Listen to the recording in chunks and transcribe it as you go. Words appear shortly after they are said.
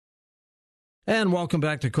And welcome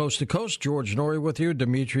back to Coast. George Norrie with you,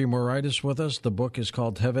 Dimitri Moritis with us. The book is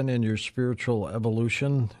called Heaven in Your Spiritual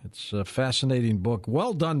Evolution. It's a fascinating book.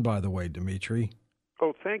 Well done, by the way, Dimitri.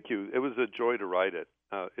 Oh, thank you. It was a joy to write it.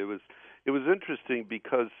 It was interesting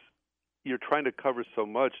because you're trying to cover so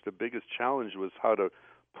much. The biggest challenge was how to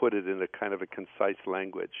put it in a kind of a concise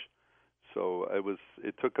language. So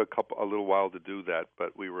it took a little while to do that,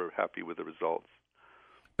 but we were happy with the results.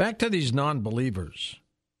 Back to these non-believers.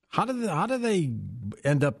 How do they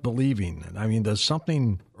end up believing? I mean, does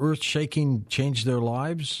something earth-shaking change their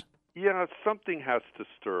lives? Yeah, something has to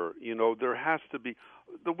stir. There has to be.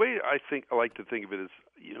 The way I like to think of it is,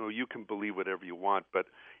 you can believe whatever you want, but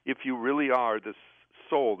if you really are this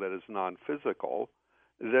soul that is non-physical,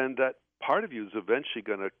 then that part of you is eventually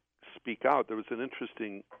going to speak out. There was an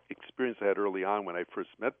interesting experience I had early on when I first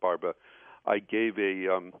met Barbara. I gave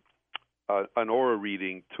an aura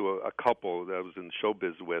reading to a couple that I was in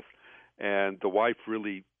showbiz with, and the wife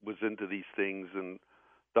really was into these things, and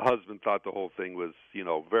the husband thought the whole thing was, he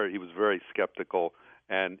was very skeptical,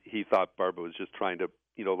 and he thought Barbara was just trying to,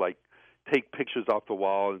 take pictures off the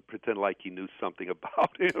wall and pretend like he knew something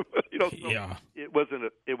about him. So yeah. It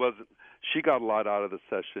wasn't. She got a lot out of the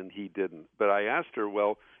session. He didn't. But I asked her,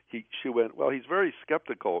 she went, well, he's very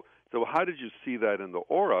skeptical. So how did you see that in the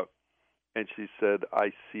aura? And she said,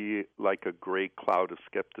 I see like a gray cloud of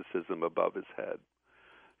skepticism above his head.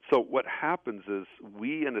 So what happens is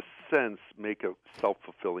we, in a sense, make a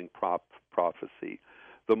self-fulfilling prophecy.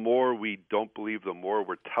 The more we don't believe, the more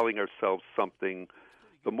we're telling ourselves something,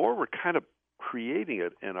 the more we're kind of creating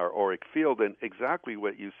it in our auric field. And exactly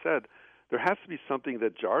what you said, there has to be something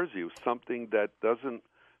that jars you, something that doesn't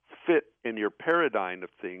fit in your paradigm of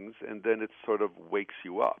things, and then it sort of wakes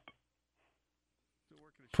you up.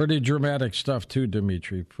 Pretty dramatic stuff, too,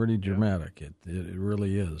 Dimitri. Pretty dramatic. Yeah. It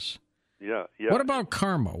really is. Yeah. What about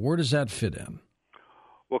karma? Where does that fit in?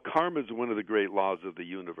 Well, karma is one of the great laws of the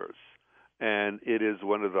universe, and it is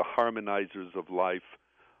one of the harmonizers of life.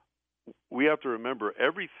 We have to remember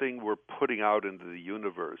everything we're putting out into the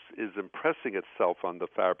universe is impressing itself on the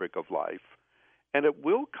fabric of life, and it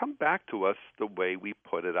will come back to us the way we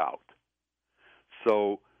put it out.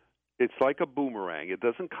 So it's like a boomerang. It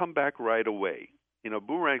doesn't come back right away.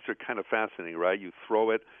 Boomerangs are kind of fascinating, right? You throw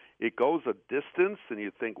it, it goes a distance, and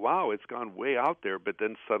you think, wow, it's gone way out there, but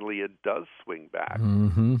then suddenly it does swing back.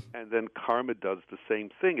 Mm-hmm. And then karma does the same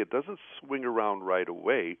thing. It doesn't swing around right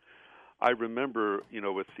away. I remember,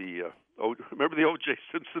 with remember the O.J.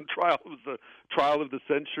 Simpson trial? It was the trial of the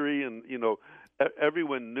century, and,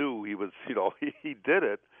 everyone knew he was, he did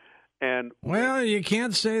it. And well, you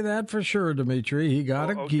can't say that for sure, Dimitri. He got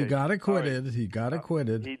acquitted. Right. He got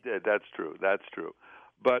acquitted. He did. That's true.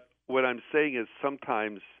 But what I'm saying is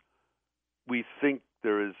sometimes we think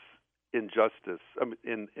there is injustice.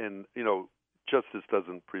 Justice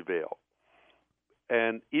doesn't prevail.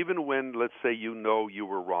 And even when, let's say, you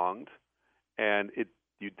were wronged, and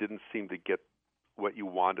you didn't seem to get what you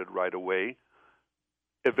wanted right away,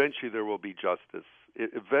 eventually there will be justice.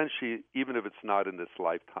 Eventually, even if it's not in this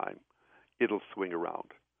lifetime, it'll swing around,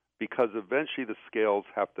 because eventually the scales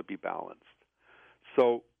have to be balanced.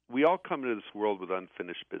 So we all come into this world with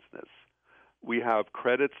unfinished business. We have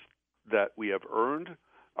credits that we have earned.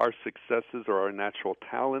 Our successes or our natural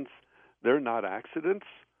talents, they're not accidents.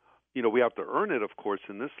 We have to earn it, of course,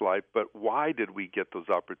 in this life, but why did we get those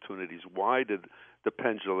opportunities? Why did the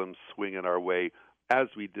pendulum swing in our way as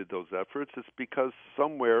we did those efforts? It's because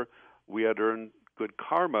somewhere we had earned good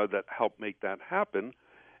karma that helped make that happen.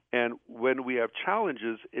 And when we have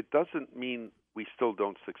challenges, it doesn't mean we still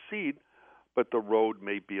don't succeed, but the road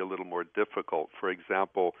may be a little more difficult. For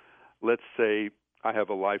example, let's say I have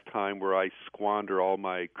a lifetime where I squander all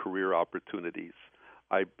my career opportunities.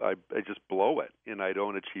 I just blow it, and I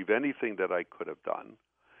don't achieve anything that I could have done.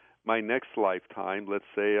 My next lifetime, let's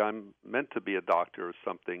say I'm meant to be a doctor or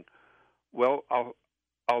something, well,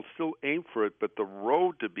 I'll still aim for it, but the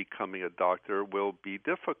road to becoming a doctor will be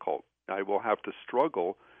difficult. I will have to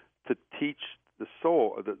struggle to teach the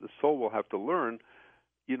soul. The soul will have to learn,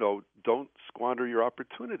 don't squander your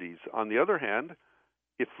opportunities. On the other hand,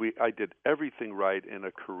 if I did everything right in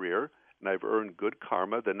a career and I've earned good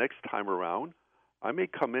karma, the next time around, I may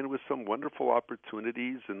come in with some wonderful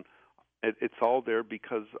opportunities, and it's all there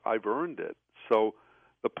because I've earned it. So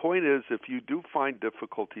the point is, if you do find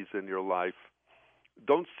difficulties in your life,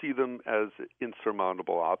 don't see them as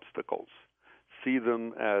insurmountable obstacles. See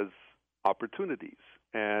them as opportunities.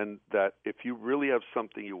 And that if you really have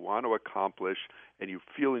something you want to accomplish and you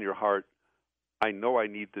feel in your heart, I know I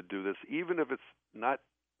need to do this, even if it's not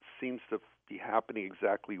seems to be happening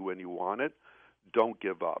exactly when you want it, don't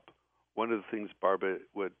give up. one of the things Barbara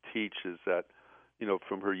would teach is that,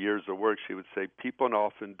 from her years of work, she would say people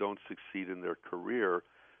often don't succeed in their career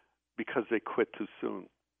because they quit too soon.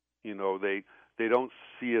 They don't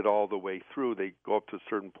see it all the way through. They go up to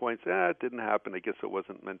certain points. It didn't happen. I guess it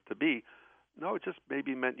wasn't meant to be. No, it just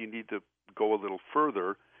maybe meant you need to go a little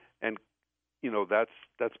further, and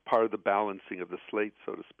that's part of the balancing of the slate,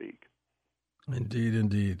 so to speak.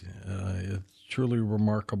 Indeed. It's truly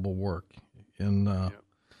remarkable work. And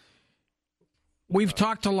we've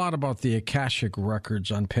talked a lot about the Akashic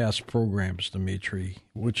records on past programs, Dimitri,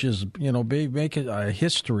 which is, make it a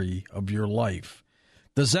history of your life.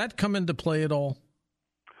 Does that come into play at all?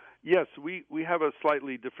 Yes, we have a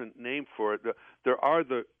slightly different name for it. There are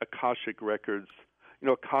the Akashic records.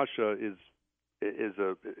 Akasha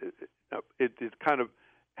it kind of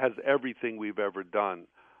has everything we've ever done.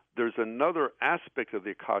 There's another aspect of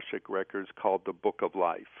the Akashic records called the Book of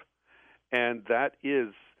Life, and that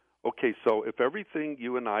is so if everything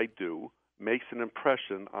you and I do makes an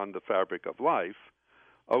impression on the fabric of life,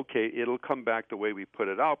 it'll come back the way we put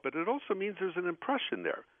it out, but it also means there's an impression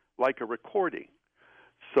there, like a recording.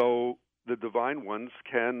 So the divine ones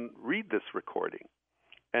can read this recording,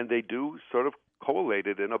 and they do sort of collate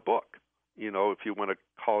it in a book, if you want to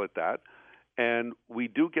call it that. And we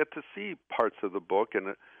do get to see parts of the book,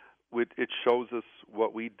 and it shows us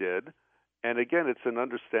what we did. And again, it's an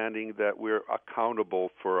understanding that we're accountable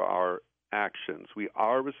for our actions. We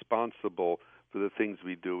are responsible for the things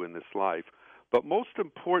we do in this life. But most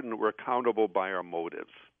important, we're accountable by our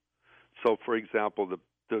motives. So, for example,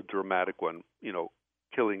 the dramatic one,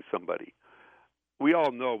 killing somebody. We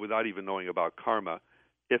all know, without even knowing about karma,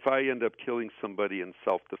 if I end up killing somebody in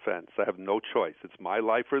self-defense, I have no choice. It's my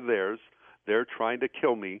life or theirs. They're trying to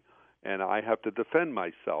kill me, and I have to defend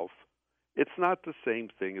myself. It's not the same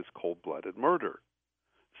thing as cold-blooded murder.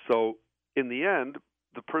 So, in the end,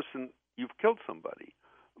 you've killed somebody,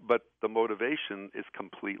 but the motivation is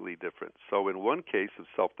completely different. So, in one case of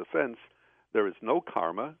self-defense, there is no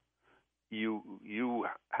karma. You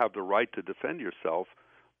have the right to defend yourself,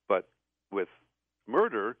 but with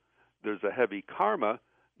murder, there's a heavy karma,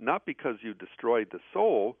 not because you destroyed the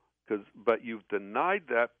soul, but you've denied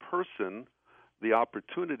that person the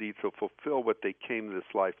opportunity to fulfill what they came to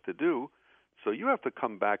this life to do. So you have to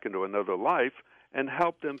come back into another life and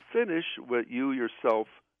help them finish what you yourself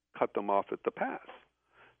cut them off at the pass.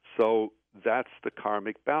 So that's the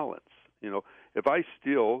karmic balance. If I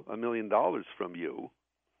steal $1 million from you,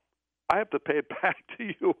 I have to pay it back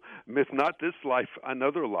to you, if not this life,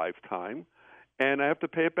 another lifetime, and I have to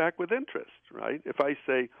pay it back with interest, right? If I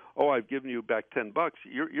say, I've given you back $10,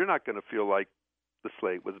 you're not going to feel like the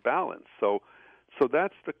slate was balanced. So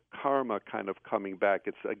that's the karma kind of coming back.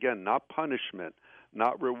 It's, again, not punishment,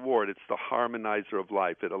 not reward. It's the harmonizer of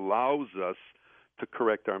life. It allows us to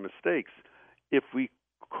correct our mistakes. If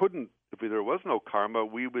there was no karma,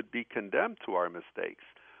 we would be condemned to our mistakes.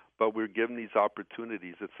 But we're given these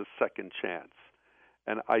opportunities. It's a second chance.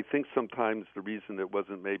 And I think sometimes the reason it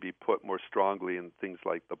wasn't maybe put more strongly in things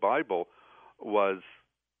like the Bible was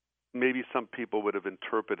maybe some people would have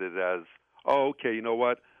interpreted it as, you know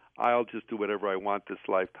what? I'll just do whatever I want this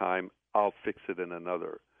lifetime. I'll fix it in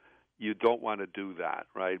another. You don't want to do that,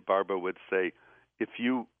 right? Barbara would say, if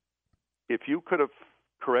you could have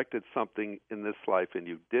corrected something in this life and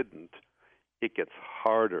you didn't, it gets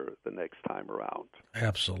harder the next time around.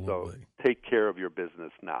 Absolutely. So take care of your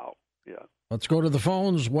business now. Yeah. Let's go to the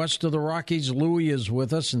phones. West of the Rockies, Louis is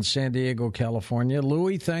with us in San Diego, California.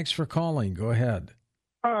 Louis, thanks for calling. Go ahead.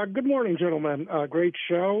 Good morning, gentlemen. Great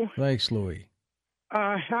show. Thanks, Louis.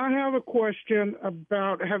 I have a question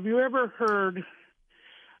about, have you ever heard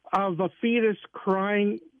of a fetus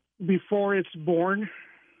crying before it's born?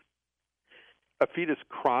 A fetus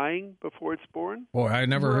crying before it's born? Boy, I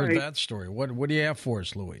never heard that story. What do you have for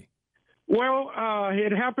us, Louis? Well,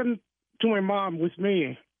 it happened to my mom with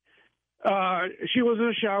me. She was in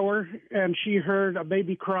the shower, and she heard a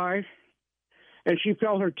baby cry, and she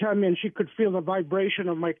felt her tummy, and she could feel the vibration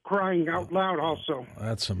of my crying out loud also.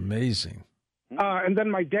 That's amazing. And then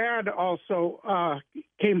my dad also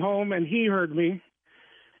came home, and he heard me.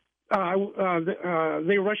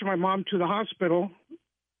 They rushed my mom to the hospital,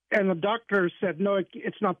 and the doctor said, no,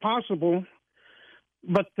 it's not possible.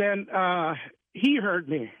 But then he heard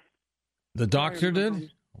me. The doctor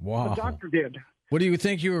did? Wow. The doctor did. What do you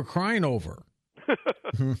think you were crying over?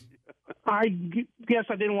 I guess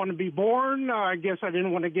I didn't want to be born. I guess I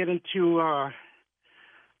didn't want to get into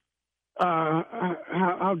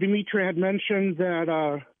how Dimitri had mentioned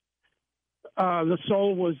that the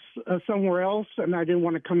soul was somewhere else, and I didn't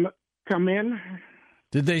want to come in.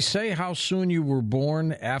 Did they say how soon you were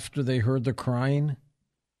born after they heard the crying?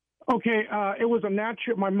 Okay, it was a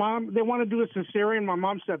natural. My mom, they want to do a cesarean. My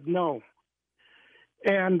mom said no.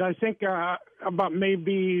 And I think about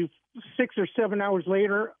maybe 6 or 7 hours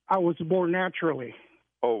later, I was born naturally.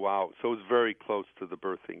 Oh, wow. So it was very close to the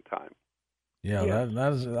birthing time. Yeah, Yes.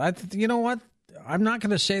 that is. You know what? I'm not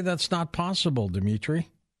going to say that's not possible, Dimitri.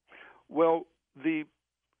 Well, the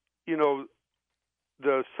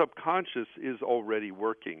subconscious is already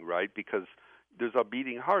working, right? Because there's a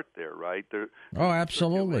beating heart there, right? There's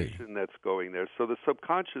absolutely. circulation that's going there. So the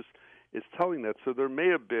subconscious is telling that. So there may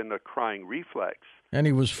have been a crying reflex. And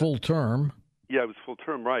he was full term. Yeah, it was full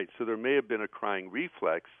term, right. So there may have been a crying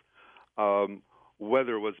reflex,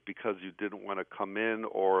 whether it was because you didn't want to come in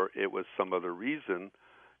or it was some other reason.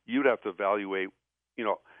 You'd have to evaluate.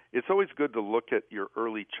 It's always good to look at your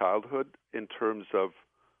early childhood in terms of,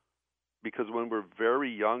 because when we're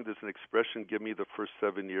very young, there's an expression, give me the first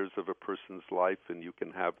 7 years of a person's life and you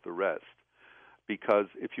can have the rest. Because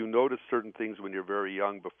if you notice certain things when you're very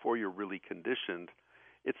young, before you're really conditioned,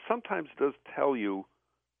 it sometimes does tell you,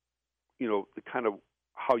 the kind of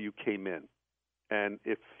how you came in. And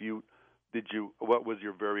what was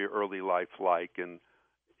your very early life like? And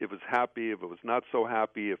if it was happy, if it was not so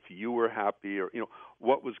happy, if you were happy, or,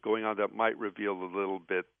 what was going on that might reveal a little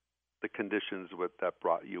bit the conditions that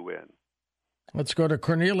brought you in. Let's go to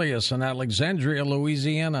Cornelius in Alexandria,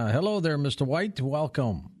 Louisiana. Hello there, Mr. White.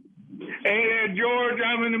 Welcome. Hey there, George.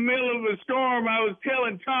 I'm in the middle of a storm. I was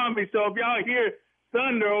telling Tommy, so if y'all hear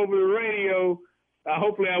thunder over the radio,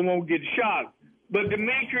 hopefully I won't get shocked. But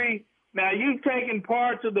Dimitri, now you've taken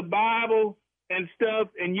parts of the Bible and stuff,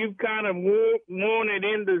 and you've kind of worn it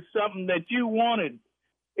into something that you wanted.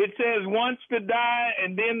 It says once to die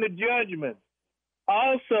and then the judgment.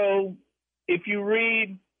 Also, if you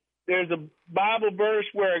read, there's a Bible verse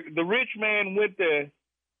where the rich man went to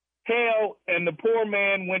hell and the poor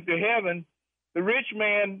man went to heaven. The rich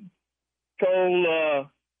man told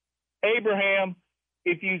Abraham,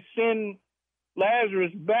 if you send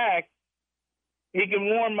Lazarus back, he can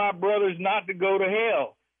warn my brothers not to go to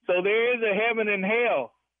hell. So there is a heaven and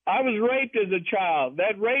hell. I was raped as a child.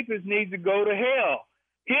 That rapist needs to go to hell.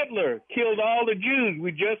 Hitler killed all the Jews.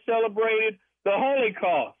 We just celebrated the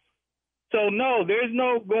Holocaust. So no, there's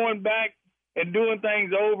no going back and doing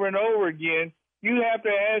things over and over again. You have to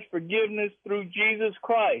ask forgiveness through Jesus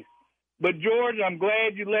Christ. But George, I'm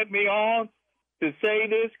glad you let me on to say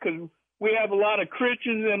this, because we have a lot of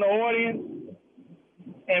Christians in the audience,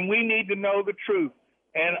 and we need to know the truth.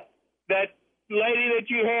 And that lady that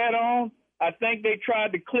you had on, I think they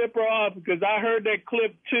tried to clip her off, because I heard that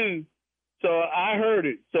clip too. So I heard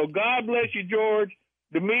it. So God bless you, George.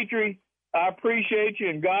 Dimitri, I appreciate you,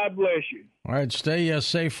 and God bless you. All right, stay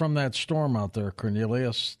safe from that storm out there,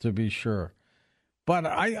 Cornelius, to be sure. But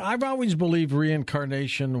I've always believed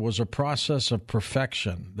reincarnation was a process of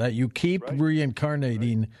perfection, that you keep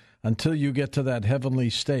reincarnating until you get to that heavenly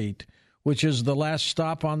state, which is the last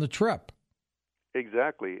stop on the trip.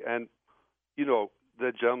 Exactly. And,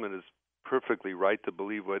 that gentleman is perfectly right to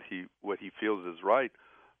believe what he feels is right.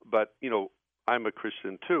 But, I'm a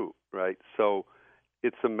Christian too, right? So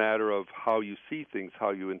it's a matter of how you see things,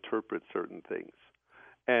 how you interpret certain things.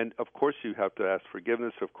 And, of course, you have to ask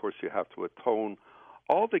forgiveness. Of course, you have to atone.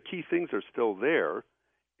 All the key things are still there.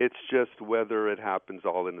 It's just whether it happens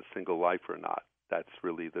all in a single life or not. That's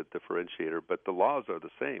really the differentiator. But the laws are the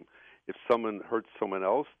same. If someone hurts someone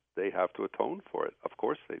else, they have to atone for it. Of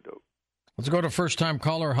course they do. Let's go to first-time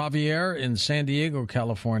caller Javier in San Diego,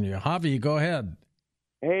 California. Javi, go ahead.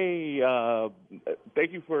 Hey,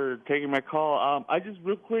 thank you for taking my call. I just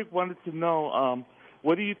real quick wanted to know,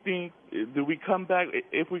 what do you think, do we come back,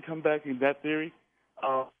 if we come back in that theory,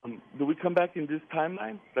 do we come back in this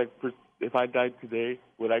timeline? Like, if I died today,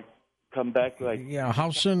 would I come back? Yeah, how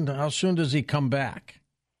soon does he come back?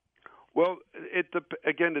 Well, it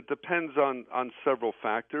depends on several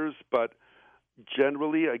factors, but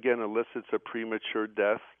generally, again, unless it's a premature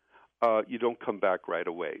death, you don't come back right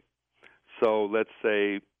away. So let's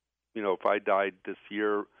say, if I died this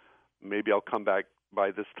year, maybe I'll come back by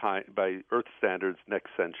this time, by Earth standards, next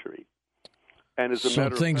century. And as a matter of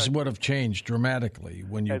fact, things would have changed dramatically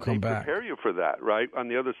when you come back. They prepare you for that, right? On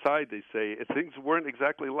the other side, they say things weren't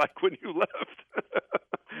exactly like when you left.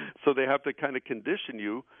 So they have to kind of condition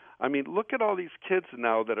you. I mean, look at all these kids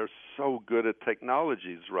now that are so good at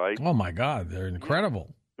technologies, right? Oh my God, they're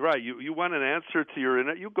incredible. Right, you want an answer to your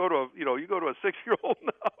internet. You go to a 6-year-old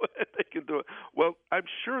now, and they can do it. Well, I'm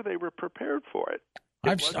sure they were prepared for it.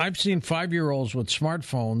 I've seen 5-year-olds with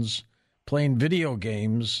smartphones playing video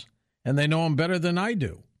games, and they know them better than I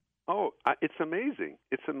do. Oh, it's amazing!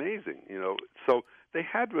 It's amazing, So they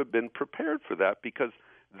had to have been prepared for that, because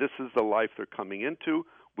this is the life they're coming into.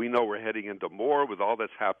 We know we're heading into more with all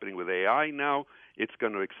that's happening with AI now. It's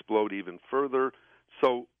going to explode even further.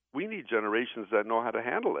 So we need generations that know how to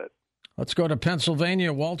handle it. Let's go to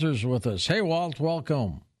Pennsylvania. Walter's with us. Hey, Walt,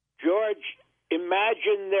 welcome. George,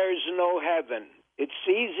 imagine there's no heaven. It's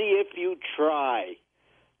easy if you try.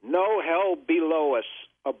 No hell below us.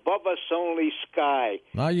 Above us only sky.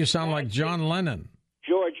 Now you sound like John Lennon.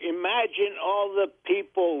 George, imagine all the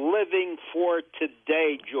people living for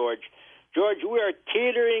today, George. George, we are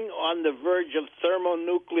teetering on the verge of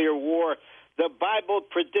thermonuclear war. The Bible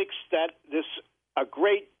predicts that a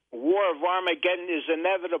great war of Armageddon is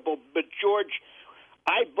inevitable. But, George,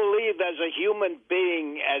 I believe as a human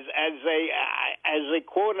being, as a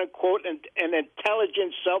quote-unquote, an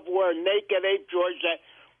intelligent, self-aware, naked ape, George, that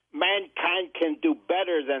mankind can do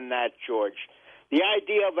better than that, George. The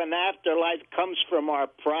idea of an afterlife comes from our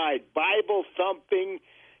pride. Bible thumping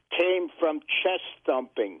came from chest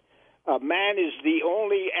thumping. Man is the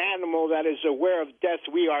only animal that is aware of death.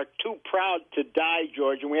 We are too proud to die,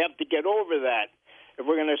 George, and we have to get over that if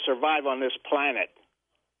we're going to survive on this planet.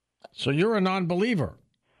 So you're a non-believer.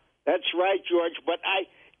 That's right, George. But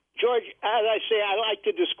George, as I say, I like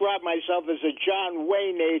to describe myself as a John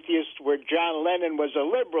Wayne atheist, where John Lennon was a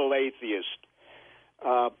liberal atheist.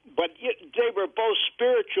 But they were both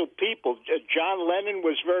spiritual people. John Lennon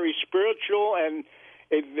was very spiritual, and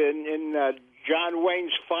in John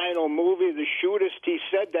Wayne's final movie, The Shootist, he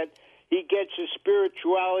said that he gets his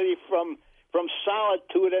spirituality from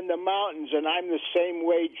solitude in the mountains, and I'm the same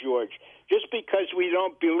way, George. Just because we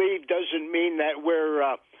don't believe doesn't mean that we're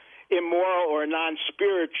immoral or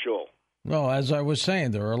non-spiritual. No, as I was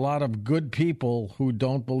saying, there are a lot of good people who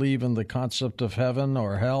don't believe in the concept of heaven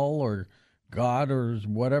or hell or God or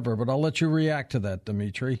whatever, but I'll let you react to that,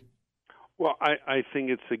 Dimitri. Well, I think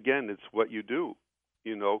it's what you do.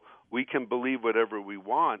 You know, we can believe whatever we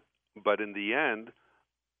want, but in the end,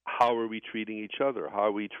 how are we treating each other? How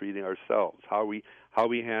are we treating ourselves? How are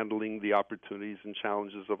we handling the opportunities and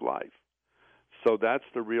challenges of life? So that's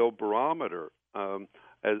the real barometer.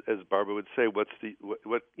 As Barbara would say, what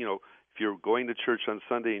if you're going to church on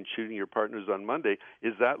Sunday and shooting your partners on Monday,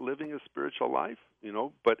 is that living a spiritual life? You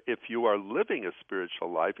know, but if you are living a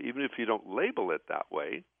spiritual life, even if you don't label it that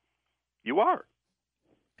way, you are.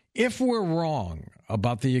 If we're wrong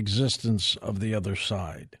about the existence of the other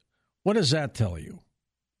side, what does that tell you?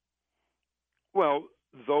 Well,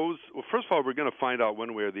 first of all, we're going to find out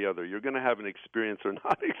one way or the other. You're going to have an experience or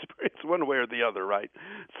not experience one way or the other, right?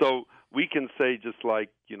 So we can say just like,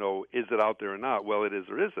 is it out there or not? Well, it is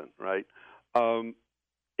or isn't, right?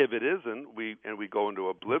 If it isn't, we go into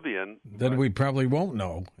oblivion. Then we probably won't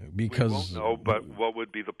know because we won't know. But what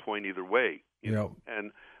would be the point either way? You know,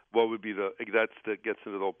 and what would be that gets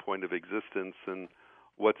into the whole point of existence and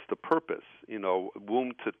what's the purpose?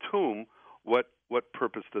 Womb to tomb. What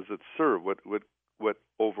purpose does it serve? What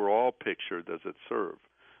overall picture does it serve?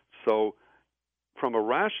 So, from a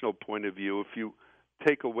rational point of view, if you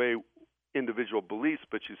take away individual beliefs,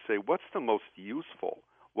 but you say, what's the most useful?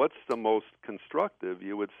 What's the most constructive?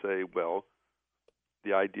 You would say, well,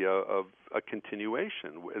 the idea of a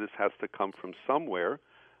continuation. This has to come from somewhere.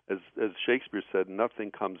 As Shakespeare said,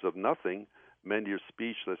 nothing comes of nothing. Mend your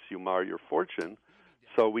speech lest you mar your fortune.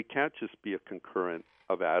 So we can't just be a concurrent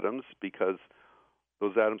of atoms because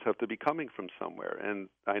those atoms have to be coming from somewhere. And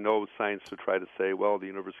I know science would try to say, well, the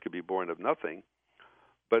universe could be born of nothing.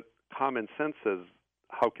 But common sense says,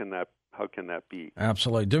 how can that be?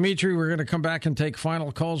 Absolutely. Dimitri, we're going to come back and take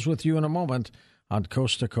final calls with you in a moment on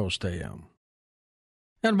Coast to Coast AM.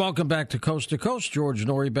 And welcome back to Coast. George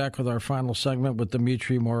Norrie back with our final segment with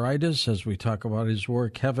Dimitri Moraitis as we talk about his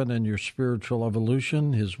work, Heaven and Your Spiritual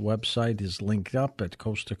Evolution. His website is linked up at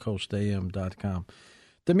coasttocoastam.com.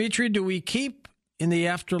 Dimitri, do we keep in the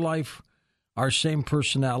afterlife our same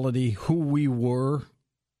personality, who we were?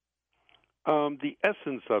 The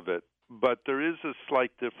essence of it, but there is a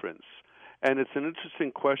slight difference. And it's an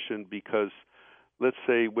interesting question because, let's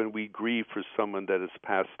say, when we grieve for someone that has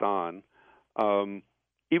passed on,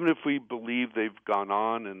 even if we believe they've gone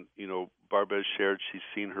on and, Barbara has shared she's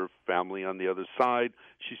seen her family on the other side,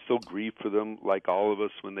 she still grieved for them like all of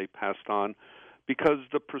us when they passed on, because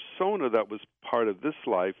the persona that was part of this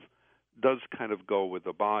life does kind of go with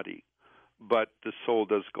the body. But the soul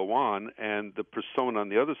does go on, and the persona on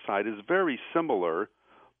the other side is very similar,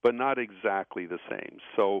 but not exactly the same.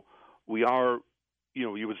 So we are,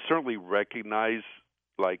 you would certainly recognize,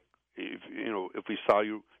 like, if we saw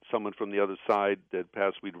someone from the other side that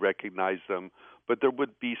passed, we'd recognize them. But there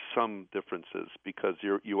would be some differences because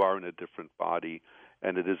you are in a different body,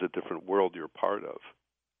 and it is a different world you're part of.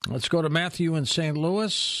 Let's go to Matthew in St.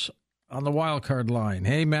 Louis on the wild card line.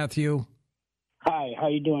 Hey, Matthew. Hi, how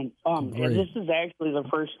you doing? Great. And this is actually the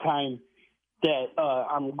first time that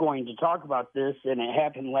I'm going to talk about this, and it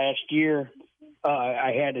happened last year.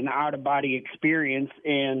 I had an out-of-body experience,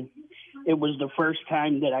 and it was the first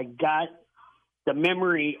time that I got the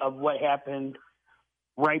memory of what happened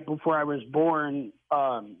right before I was born.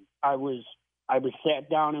 I was sat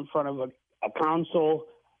down in front of a console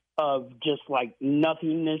of just like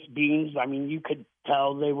nothingness beings. I mean, you could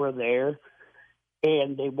tell they were there,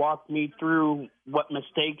 and they walked me through what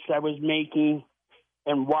mistakes I was making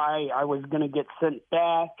and why I was going to get sent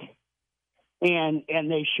back, and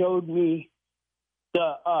they showed me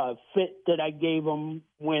the fit that I gave them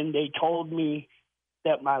when they told me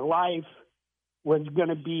that my life was going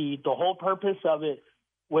to be, the whole purpose of it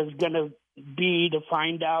was going to be to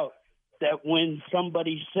find out that when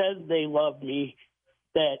somebody says they love me,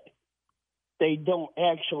 that they don't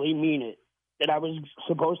actually mean it. That I was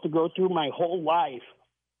supposed to go through my whole life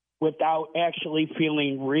without actually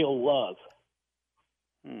feeling real love.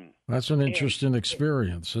 That's an interesting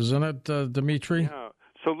experience, isn't it, Dimitri? Yeah.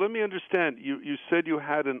 So let me understand. You said you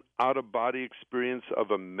had an out-of-body experience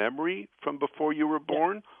of a memory from before you were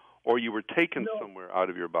born, or you were taken somewhere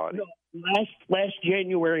out of your body? No. Last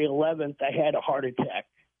January 11th, I had a heart attack.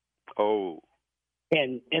 Oh.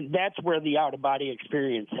 And that's where the out-of-body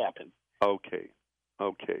experience happened. Okay.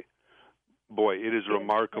 Boy, it is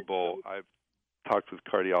remarkable. I've talked with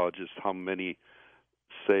cardiologists how many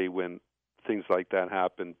say when things like that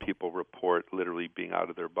happen, people report literally being out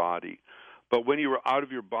of their body. But when you were out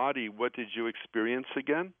of your body, what did you experience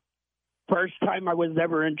again? First time I was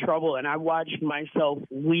ever in trouble, and I watched myself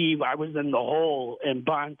leave. I was in the hole in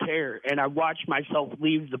Bonne Terre, and I watched myself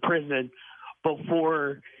leave the prison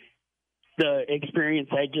before the experience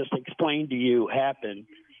I just explained to you happened.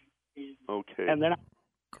 Okay. And then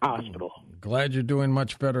hospital. Glad you're doing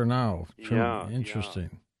much better now. Yeah, Interesting.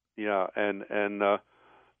 Yeah, and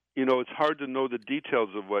it's hard to know the details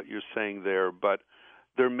of what you're saying there, but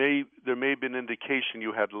there may be an indication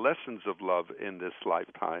you had lessons of love in this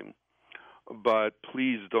lifetime. But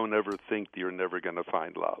please don't ever think that you're never going to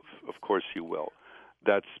find love. Of course you will.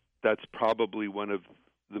 That's probably one of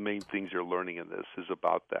the main things you're learning in this is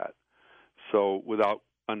about that. So without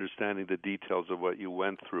understanding the details of what you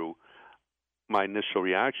went through, my initial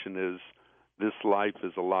reaction is this life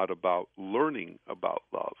is a lot about learning about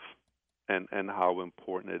love and how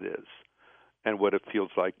important it is and what it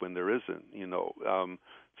feels like when there isn't.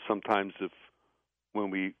 Sometimes when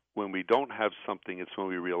we don't have something, it's when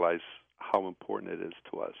we realize how important it is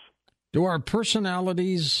to us. Do our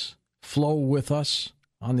personalities flow with us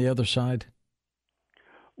on the other side?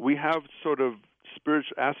 We have sort of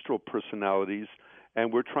spiritual astral personalities,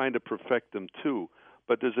 and we're trying to perfect them too.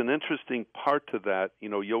 But there's an interesting part to that.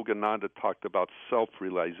 Yogananda talked about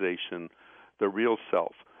self-realization, the real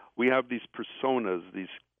self. We have these personas, these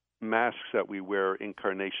masks that we wear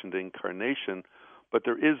incarnation to incarnation, but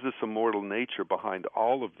there is this immortal nature behind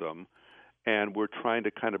all of them, and we're trying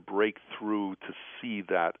to kind of break through to see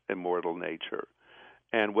that immortal nature.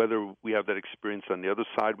 And whether we have that experience on the other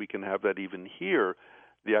side, we can have that even here.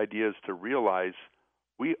 The idea is to realize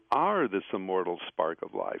we are this immortal spark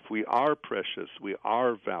of life. We are precious. We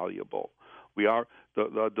are valuable. We are.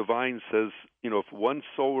 The divine says, if one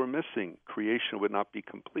soul were missing, creation would not be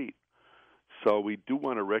complete. So we do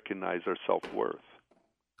want to recognize our self-worth.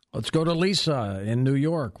 Let's go to Lisa in New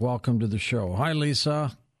York. Welcome to the show. Hi,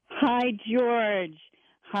 Lisa. Hi, George.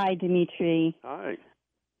 Hi, Dimitri. Hi.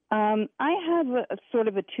 I have a sort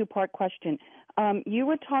of a two-part question. You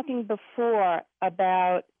were talking before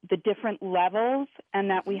about the different levels and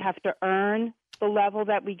that we have to earn the level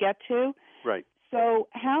that we get to. Right. So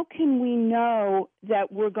how can we know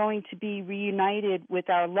that we're going to be reunited with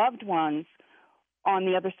our loved ones on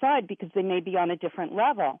the other side because they may be on a different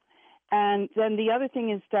level? And then the other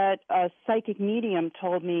thing is that a psychic medium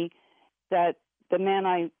told me that the man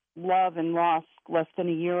I love and lost less than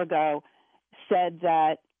a year ago said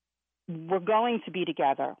that we're going to be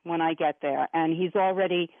together when I get there. And he's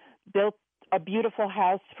already built a beautiful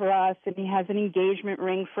house for us, and he has an engagement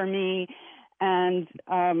ring for me. And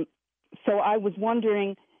so I was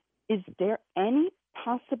wondering, is there any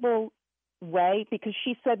possible way, because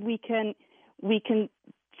she said we can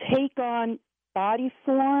take on body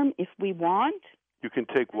form if we want? You can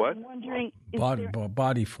take what? I'm wondering,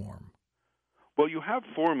 body form. Well, you have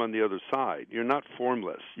form on the other side. You're not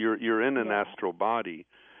formless. You're in an astral body.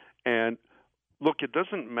 And look, it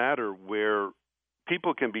doesn't matter where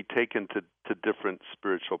people can be taken to different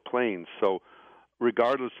spiritual planes. So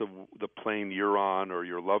regardless of the plane you're on or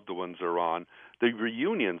your loved ones are on, the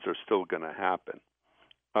reunions are still going to happen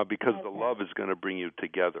because the love is going to bring you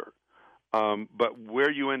together. But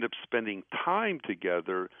where you end up spending time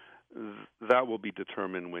together, that will be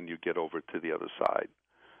determined when you get over to the other side.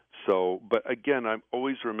 So, but again, I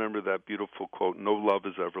always remember that beautiful quote, no love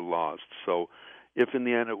is ever lost. So if in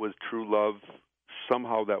the end it was true love,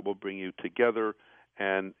 somehow that will bring you together,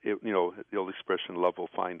 and, the old expression, love will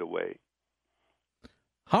find a way.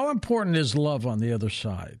 How important is love on the other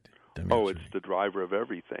side, Dimitri? Oh, it's the driver of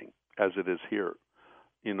everything, as it is here.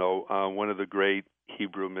 One of the great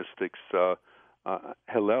Hebrew mystics,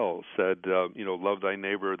 Hillel, said, love thy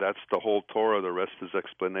neighbor, that's the whole Torah, the rest is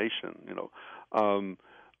explanation.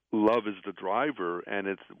 Love is the driver, and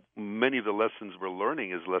it's many of the lessons we're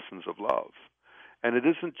learning is lessons of love. And it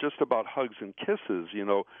isn't just about hugs and kisses,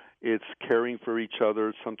 it's caring for each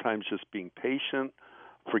other, sometimes just being patient,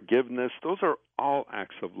 forgiveness. Those are all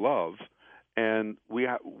acts of love, and we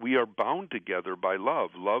are bound together by love.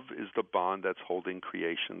 Love is the bond that's holding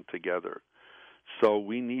creation together. So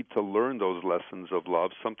we need to learn those lessons of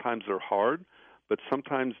love. Sometimes they're hard, but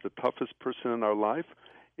sometimes the toughest person in our life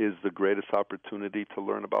is the greatest opportunity to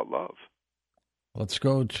learn about love. Let's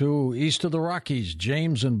go to east of the Rockies,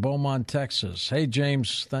 James in Beaumont, Texas. Hey,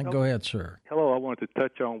 James, go ahead, sir. Hello, I wanted to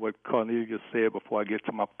touch on what Cornelius said before I get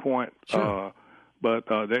to my point. Sure. But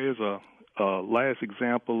there is a last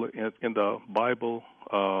example in the Bible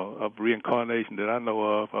of reincarnation that I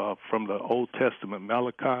know of from the Old Testament,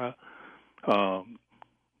 Malachi.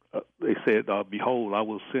 They said, behold, I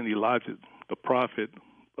will send Elijah the prophet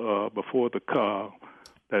before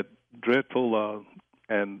that dreadful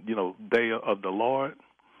day of the Lord.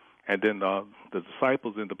 And then the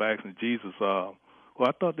disciples in the back and Jesus, I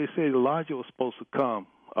thought they said Elijah was supposed to come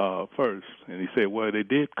first. And he said, well, they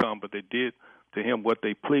did come, but they did to him what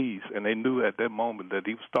they pleased. And they knew at that moment that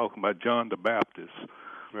he was talking about John the Baptist.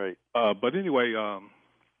 Right. But anyway,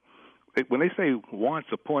 when they say once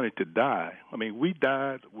appointed to die, I mean, we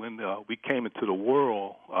died when we came into the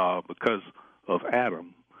world because of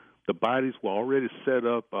Adam. The bodies were already set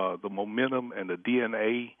up. The momentum and the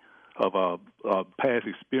DNA of past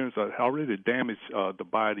experience had already damaged the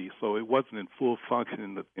body, so it wasn't in full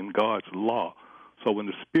function in God's law. So when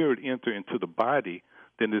the spirit enters into the body,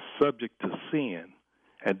 then it's subject to sin,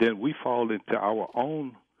 and then we fall into our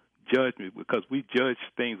own judgment because we judge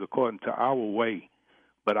things according to our way.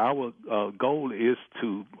 But our goal is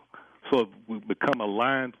to sort of become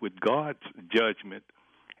aligned with God's judgment,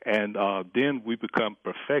 and then we become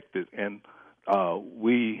perfected, and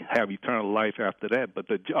we have eternal life after that. But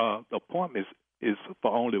the appointment is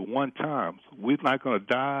for only one time. We're not going to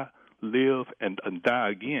die, live, and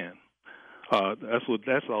die again. That's what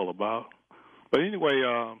that's all about. But anyway,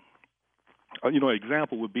 an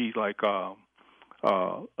example would be like a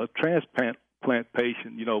transplant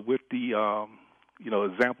patient, with the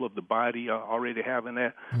example of the body already having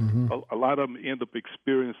that. Mm-hmm. A lot of them end up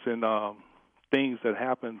experiencing things that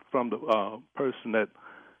happened from the person that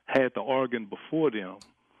had the organ before them,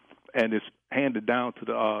 and it's handed down to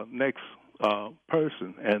the next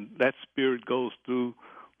person, and that spirit goes through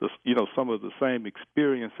some of the same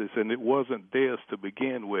experiences, and it wasn't theirs to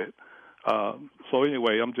begin with. So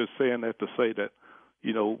anyway, I'm just saying that to say that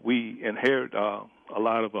we inherit a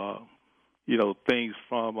lot of things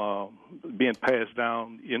from being passed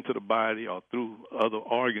down into the body or through other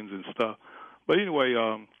organs and stuff. But anyway,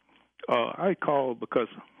 I called because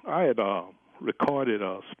I had recorded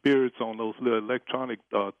spirits on those little electronic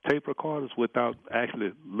tape recorders without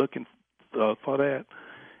actually looking for that.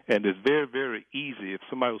 And it's very, very easy if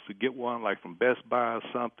somebody was to get one, like from Best Buy or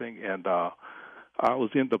something, and I was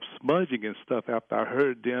end up smudging and stuff after I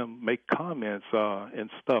heard them make comments and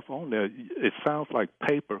stuff on there. It sounds like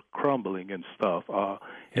paper crumbling and stuff.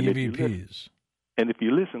 And EVPs. If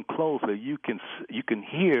you listen closely, you can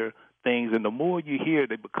hear things, and the more you hear,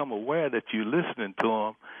 they become aware that you're listening to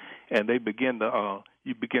them, and they begin to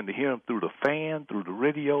you begin to hear them through the fan, through the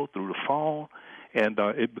radio, through the phone, and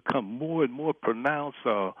it becomes more and more pronounced.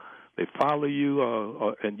 They follow you,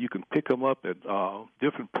 and you can pick them up at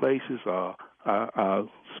different places. I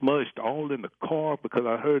smudged all in the car because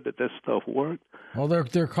I heard that stuff worked. Well,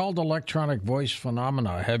 they're called electronic voice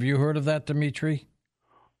phenomena. Have you heard of that, Dimitri?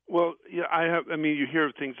 Well, yeah, I have. I mean, you hear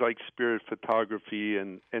of things like spirit photography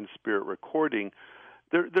and spirit recording.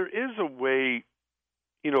 There is a way,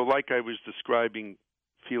 like I was describing,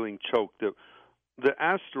 feeling choked. The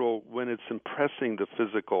astral, when it's impressing the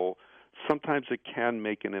physical, sometimes it can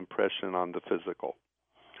make an impression on the physical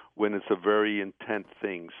when it's a very intense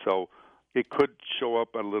thing. So it could show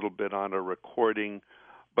up a little bit on a recording.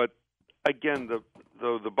 But again,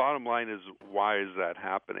 the bottom line is, why is that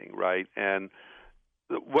happening, right? And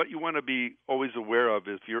what you want to be always aware of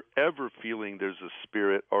is if you're ever feeling there's a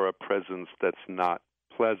spirit or a presence that's not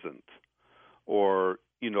pleasant, or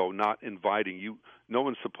not inviting you. No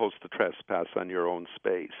one's supposed to trespass on your own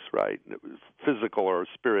space, right? Physical or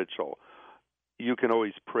spiritual. You can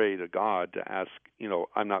always pray to God to ask,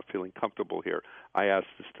 I'm not feeling comfortable here. I ask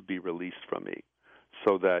this to be released from me,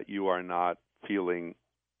 so that you are not feeling,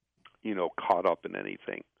 caught up in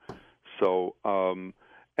anything. So,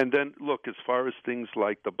 and then look, as far as things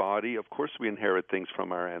like the body, of course we inherit things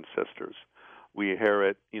from our ancestors. We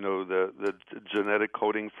inherit, the genetic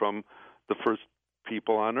coding from the first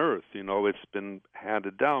people on Earth. It's been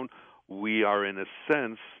handed down. We are, in a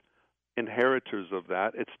sense, inheritors of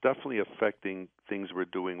that. It's definitely affecting things we're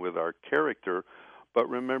doing with our character. But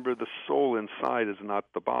remember, the soul inside is not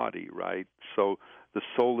the body, right? So the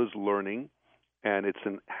soul is learning, and it's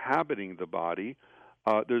inhabiting the body.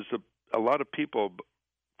 There's a lot of people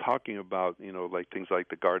talking about, like things like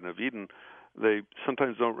the Garden of Eden. They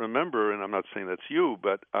sometimes don't remember, and I'm not saying that's you,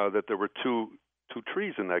 but that there were two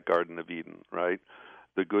trees in that Garden of Eden, right?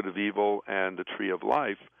 The good of evil and the tree of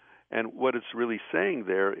life. And what it's really saying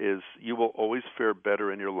there is you will always fare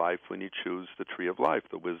better in your life when you choose the tree of life,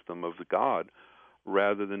 the wisdom of God,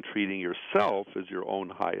 rather than treating yourself as your own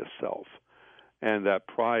highest self. And that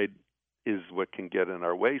pride is what can get in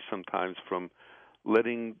our way sometimes from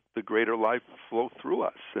letting the greater life flow through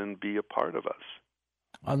us and be a part of us.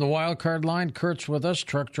 On the wild card line, Kurt's with us,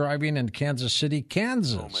 truck driving in Kansas City,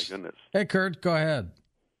 Kansas. Oh, my goodness. Hey, Kurt, go ahead.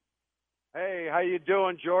 Hey, how you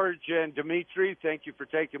doing, George and Dimitri? Thank you for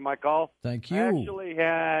taking my call. Thank you. I actually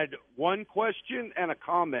had one question and a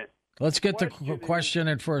comment. Let's get the question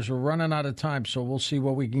in first. We're running out of time, so we'll see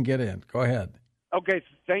what we can get in. Go ahead. Okay,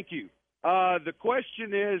 thank you. The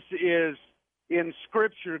question is in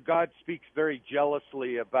Scripture, God speaks very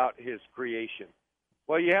jealously about his creation.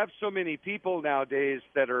 Well, you have so many people nowadays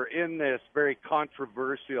that are in this very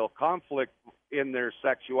controversial conflict in their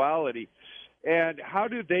sexuality. And how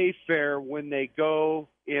do they fare when they go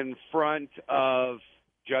in front of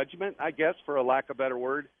judgment, I guess, for a lack of a better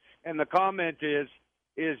word? And the comment is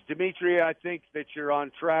Dimitri, I think that you're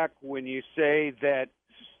on track when you say that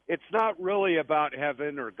it's not really about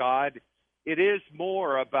heaven or God. It is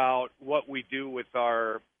more about what we do with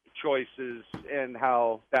our choices and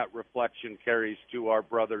how that reflection carries to our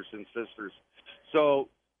brothers and sisters. So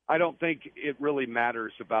I don't think it really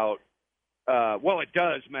matters about it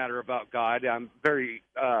does matter about God. I'm very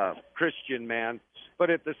Christian man, but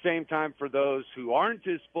at the same time, for those who aren't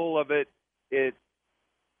as full of it, it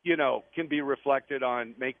can be reflected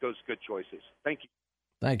on. Make those good choices. Thank you.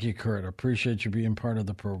 Thank you, Kurt. I appreciate you being part of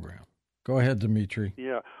the program. Go ahead, Dimitri.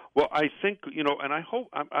 Yeah. Well, I think, and I hope,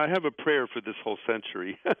 I have a prayer for this whole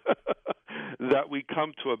century that we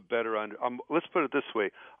come to a better, let's put it this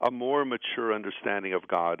way, a more mature understanding of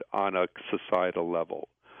God on a societal level,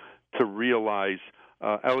 to realize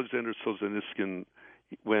Alexander Solzhenitsyn,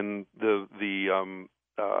 when the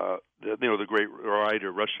great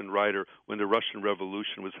writer, Russian writer, when the Russian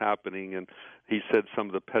Revolution was happening, and he said some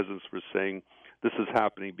of the peasants were saying, this is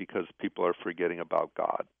happening because people are forgetting about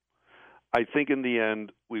God. I think in the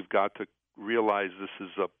end, we've got to realize this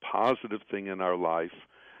is a positive thing in our life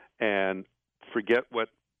and forget what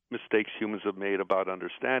mistakes humans have made about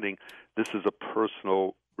understanding. This is a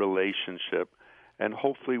personal relationship, and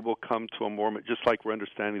hopefully we'll come to a more, just like we're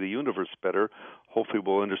understanding the universe better, hopefully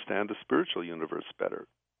we'll understand the spiritual universe better.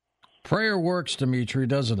 Prayer works, Dimitri,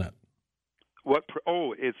 doesn't it?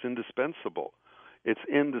 It's indispensable. It's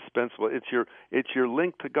indispensable. It's your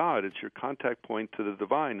link to God. It's your contact point to the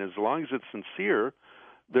divine. As long as it's sincere,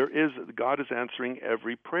 God is answering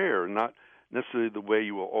every prayer, not necessarily the way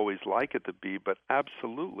you will always like it to be, but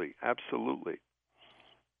absolutely, absolutely.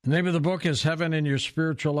 The name of the book is Heaven in Your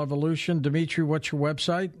Spiritual Evolution. Dimitri, what's your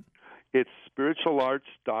website? It's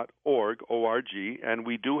spiritualarts.org, O-R-G, and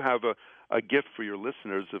we do have a gift for your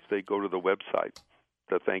listeners if they go to the website.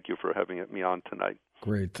 So thank you for having me on tonight.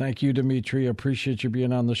 Great. Thank you, Dimitri. I appreciate you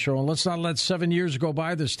being on the show. And let's not let 7 years go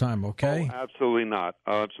by this time, okay? Oh, absolutely not.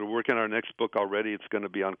 So we're working on our next book already. It's going to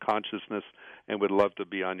be on consciousness, and would love to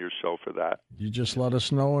be on your show for that. You just let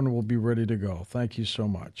us know, and we'll be ready to go. Thank you so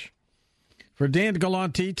much. For Dan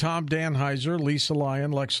Galante, Tom Danheiser, Lisa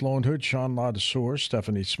Lyon, Lex Lonehood, Sean Ladouceur,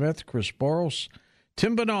 Stephanie Smith, Chris Boros,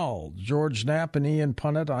 Tim Banal, George Knapp, and Ian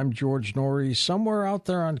Punnett, I'm George Norrie, somewhere out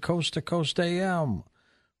there on Coast to Coast AM.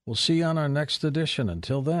 We'll see you on our next edition.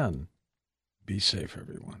 Until then, be safe,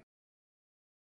 everyone.